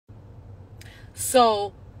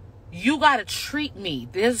So you got to treat me.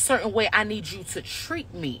 There's a certain way I need you to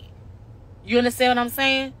treat me. You understand what I'm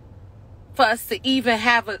saying? For us to even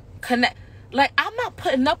have a connect. Like, I'm not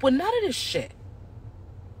putting up with none of this shit.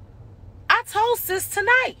 I told sis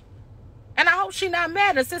tonight. And I hope she's not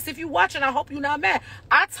mad. And sis, if you're watching, I hope you're not mad.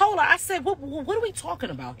 I told her, I said, what are we talking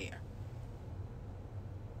about here?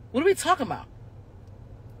 What are we talking about?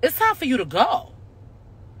 It's time for you to go.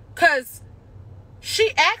 Because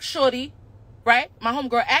she asked Shorty, right? My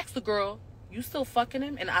homegirl asked the girl, you still fucking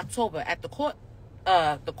him? In October at the court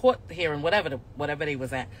hearing, whatever they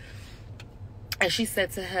was at. And she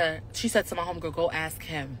said to my homegirl, go ask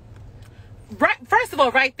him. Right, first of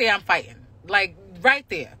all, right there, I'm fighting. Like, right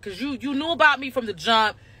there. Because you knew about me from the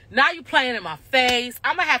jump. Now you playing in my face.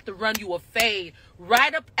 I'm going to have to run you a fade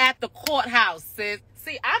right up at the courthouse, sis.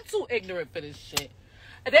 See, I'm too ignorant for this shit.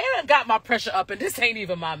 They done got my pressure up, and this ain't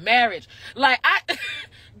even my marriage. Like,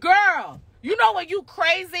 girl, you know when you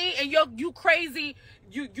crazy and you crazy,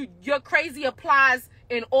 your crazy applies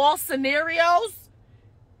in all scenarios?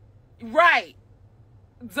 Right.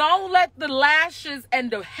 Don't let the lashes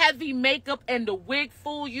and the heavy makeup and the wig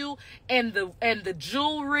fool you and the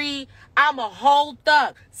jewelry. I'm a whole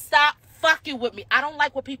thug. Stop fucking with me. I don't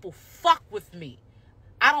like when people fuck with me.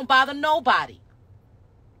 I don't bother nobody.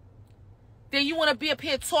 Then you want to be up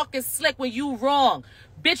here talking slick when you wrong.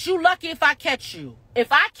 Bitch, you lucky if I catch you.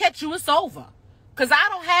 If I catch you, it's over. Because I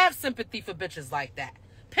don't have sympathy for bitches like that.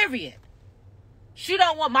 Period.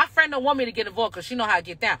 My friend don't want me to get involved because she know how I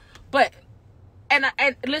get down. But, and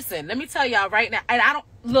listen, let me tell y'all right now. And I'm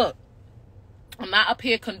not up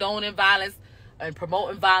here condoning violence and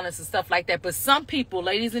promoting violence and stuff like that. But some people,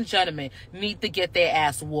 ladies and gentlemen, need to get their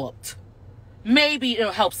ass whooped. Maybe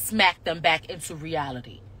it'll help smack them back into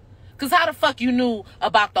reality. Because how the fuck you knew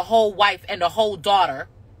about the whole wife and the whole daughter?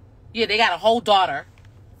 Yeah, they got a whole daughter.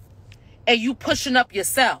 And you pushing up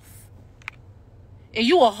yourself. And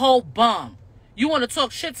you a whole bum. You want to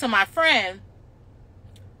talk shit to my friend.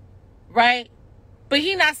 Right? But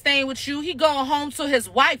he not staying with you. He going home to his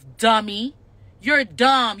wife, dummy. You're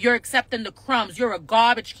dumb. You're accepting the crumbs. You're a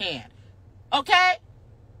garbage can. Okay?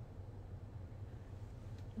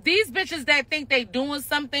 These bitches that think they doing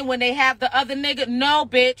something when they have the other nigga. No,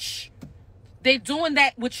 bitch. They doing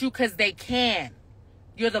that with you because they can.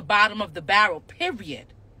 You're the bottom of the barrel. Period.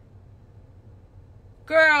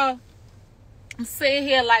 Girl, I'm sitting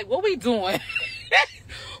here like, what we doing?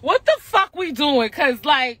 What the fuck we doing? Because,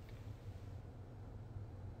 like,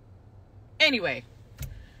 anyway.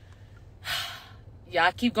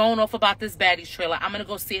 Y'all keep going off about this Baddies trailer. I'm going to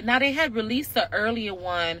go see it. Now, they had released the earlier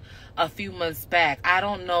one a few months back. I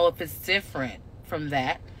don't know if it's different from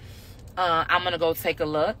that. I'm going to go take a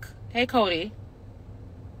look. Hey, Cody.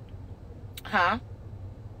 Huh?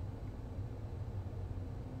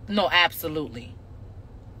 No, absolutely.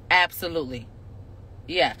 Absolutely.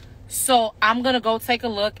 Yeah. So, I'm going to go take a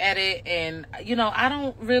look at it. And, you know,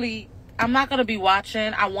 I'm not going to be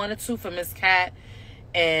watching. I wanted to for Miss Cat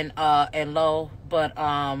and Lo. But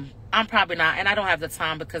I'm probably not. And I don't have the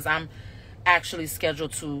time because I'm actually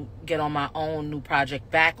scheduled to get on my own new project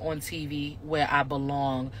back on TV where I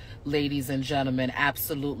belong, ladies and gentlemen.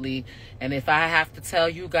 Absolutely. And if I have to tell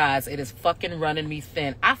you guys, it is fucking running me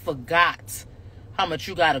thin. I forgot how much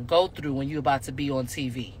you got to go through when you're about to be on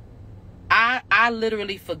TV. I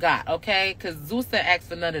literally forgot, okay? Because Zeus didn't ask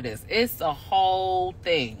for none of this. It's a whole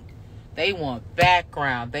thing. They want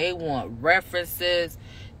background. They want references.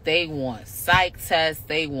 They want psych tests.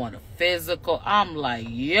 They want a physical. I'm like,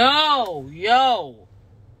 yo. You know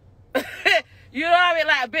what I mean?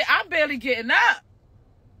 Like, I'm barely getting up.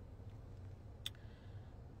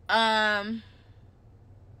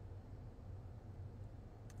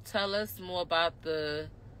 Tell us more about the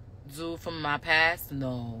dude from my past?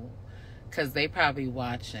 No. Because they probably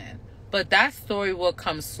watching. But that story will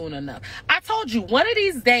come soon enough. I told you, one of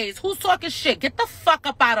these days, who's talking shit? Get the fuck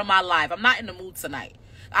up out of my life. I'm not in the mood tonight.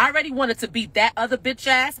 I already wanted to beat that other bitch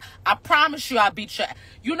ass. I promise you I'll beat your ass.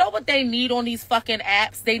 You know what they need on these fucking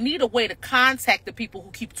apps? They need a way to contact the people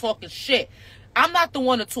who keep talking shit. I'm not the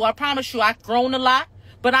one or two. I promise you I've grown a lot.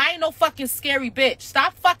 But I ain't no fucking scary bitch.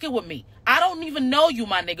 Stop fucking with me. I don't even know you,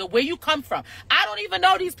 my nigga. Where you come from? I don't even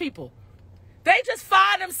know these people. They just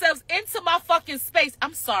find themselves into my fucking space.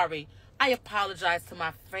 I'm sorry. I apologize to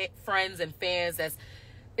my friends and fans as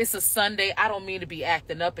it's a Sunday. I don't mean to be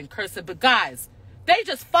acting up and cursing. But guys, they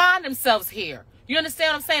just find themselves here. You understand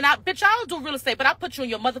what I'm saying? Bitch, I don't do real estate, but I'll put you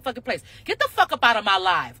in your motherfucking place. Get the fuck up out of my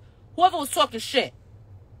life. Whoever was talking shit.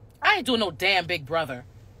 I ain't doing no damn Big Brother.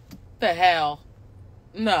 The hell?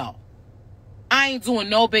 No. I ain't doing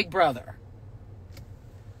no Big Brother.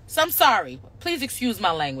 So I'm sorry. Please excuse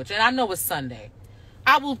my language. And I know it's Sunday.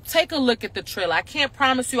 I will take a look at the trailer. I can't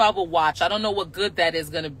promise you I will watch. I don't know what good that is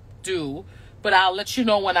going to do, but I'll let you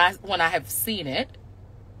know when I have seen it.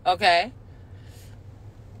 Okay?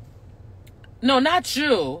 No, not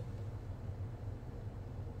you.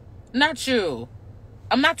 Not you.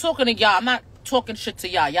 I'm not talking to y'all. I'm not talking shit to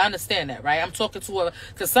y'all. Y'all understand that, right? I'm talking to her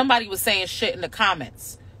because somebody was saying shit in the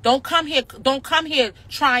comments. Don't come here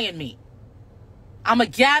trying me. I'ma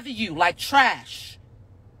gather you like trash.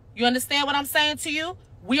 You understand what I'm saying to you?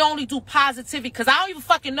 We only do positivity because I don't even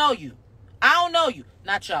fucking know you. I don't know you.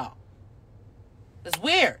 Not y'all. It's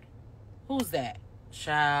weird. Who's that?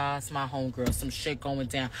 Child, it's my homegirl. Some shit going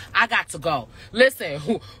down. I got to go.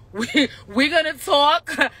 Listen, we're gonna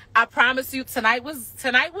talk. I promise you, tonight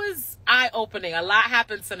was eye-opening. A lot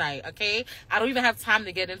happened tonight, okay? I don't even have time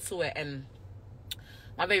to get into it. And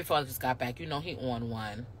my baby father just got back. You know he on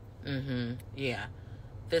one. Yeah.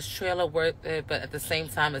 This trailer worth it, but at the same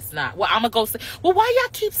time, it's not. Well, I'm gonna go say, well, why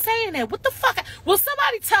y'all keep saying that? What the fuck? Will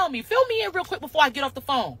somebody tell me? Fill me in real quick before I get off the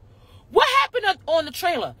phone. What happened on the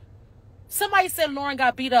trailer? Somebody said Lauren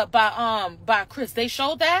got beat up by Chris. They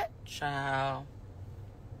showed that? Child.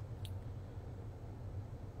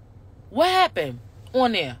 What happened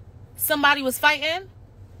on there? Somebody was fighting?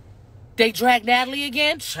 They dragged Natalie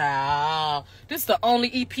again? Child. This is the only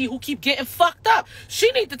EP who keep getting fucked up.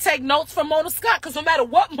 She need to take notes from Mona Scott, because no matter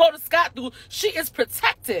what Mona Scott do, she is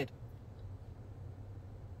protected.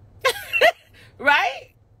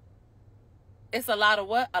 Right? It's a lot of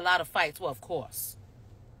what? A lot of fights. Well, of course.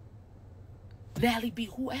 Natalie beat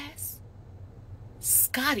who ass?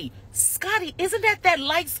 Scotty. Scotty, isn't that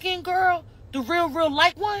light-skinned girl? The real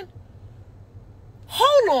light one?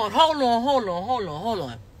 Hold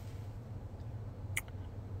on.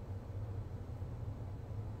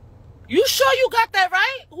 You sure you got that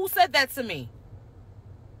right? Who said that to me?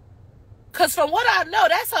 Because from what I know,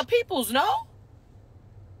 that's her people's, no?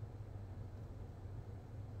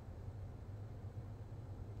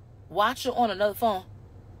 Watch her on another phone.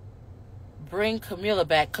 Bring Camilla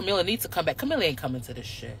back. Camilla needs to come back. Camilla ain't coming to this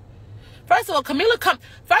shit. First of all, Camilla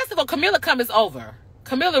come is over.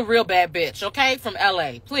 Camilla real bad bitch, okay? From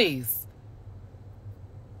LA. Please.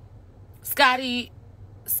 Scotty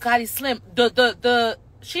Slim.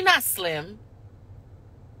 She not Slim.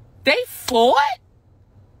 They fought?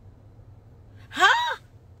 Huh?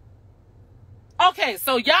 Okay,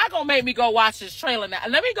 so y'all gonna make me go watch this trailer now.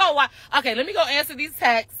 Let me go answer these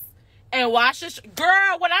texts and watch this.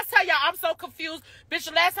 Girl, when I tell y'all I'm so confused. Bitch,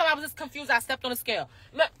 the last time I was this confused, I stepped on the scale.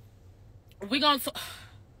 Look, we gonna...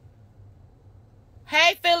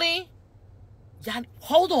 Hey, Philly. Y'all,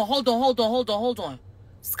 hold on.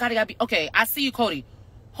 Scotty gotta be... Okay, I see you, Cody.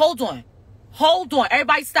 Hold on.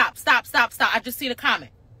 Everybody stop. I just seen a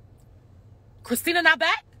comment. Christina not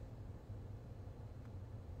back?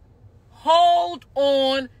 Hold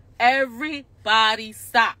on. Everybody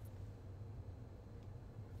stop.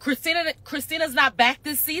 Christina's not back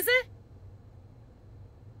this season?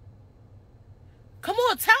 Come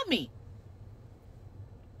on, tell me.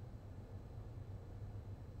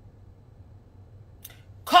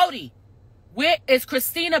 Cody, where is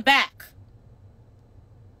Christina back?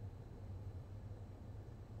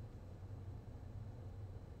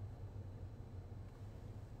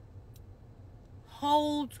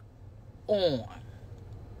 Hold on.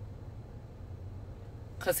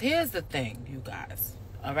 Because here's the thing, you guys.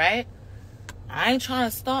 All right? I ain't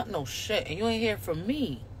trying to start no shit. And you ain't hear from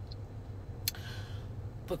me.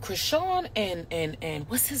 But Krishan and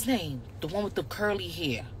what's his name? The one with the curly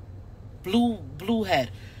hair. Bluehead.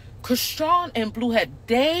 Krishan and Bluehead,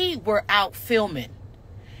 they were out filming.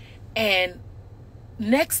 And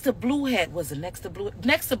next to Bluehead,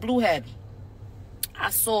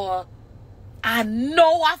 I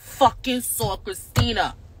know I fucking saw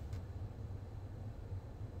Christina.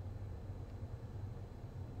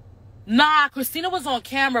 Nah, Christina was on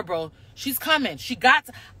camera, bro. She's coming.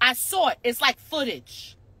 I saw it. It's like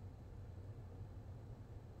footage.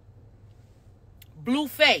 Blue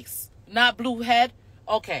face, not blue head.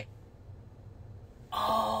 Okay.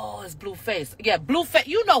 Oh, it's blue face. Yeah, blue face.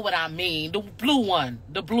 You know what I mean. The blue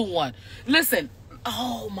one. Listen.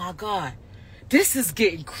 Oh, my God. This is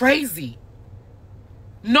getting crazy.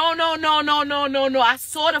 No. I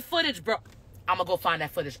saw the footage, bro. I'm going to go find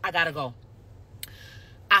that footage. I got to go.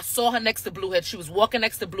 I saw her next to Bluehead. She was walking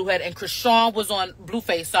next to Bluehead, and Krishan was on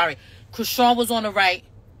Blueface. Sorry. Krishan was on the right.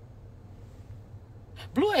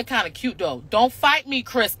 Bluehead kind of cute, though. Don't fight me,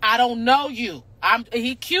 Chris. I don't know you.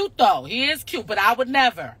 He cute, though. He is cute, but I would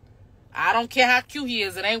never. I don't care how cute he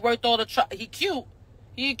is. It ain't worth all the trouble. He cute.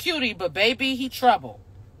 He a cutie, but baby, he trouble.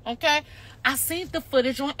 Okay? I seen the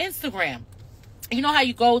footage on Instagram. You know how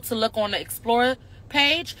you go to look on the Explorer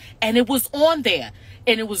page? And it was on there.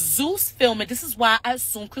 And it was Zeus filming. This is why I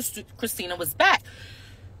assumed Christina was back.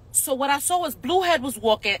 So what I saw was Bluehead was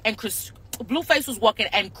walking and Blueface was walking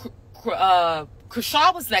and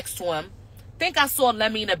Krishan was next to him. Think I saw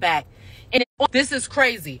Lemmy in the back. And this is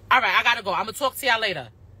crazy. All right, I gotta go. I'm gonna talk to y'all later.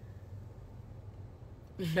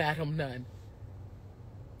 Madam None.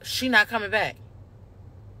 She not coming back.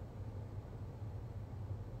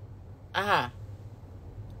 Uh-huh.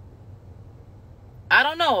 I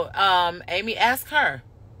don't know. Amy, ask her.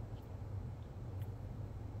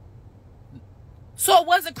 So it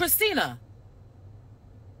wasn't Christina.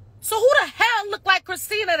 So who the hell looked like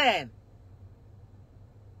Christina then?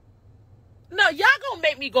 No, y'all gonna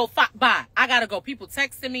make me go bye. I gotta go. People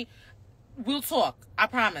texting me. We'll talk. I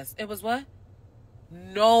promise. It was what?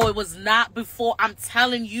 No, it was not before. I'm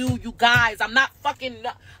telling you, you guys. I'm not fucking...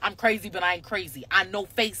 I'm crazy, but I ain't crazy. I know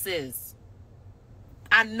faces.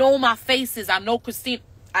 I know my faces. I know Christine.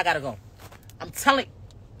 I gotta go. I'm telling...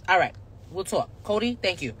 All right. We'll talk. Cody,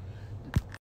 thank you.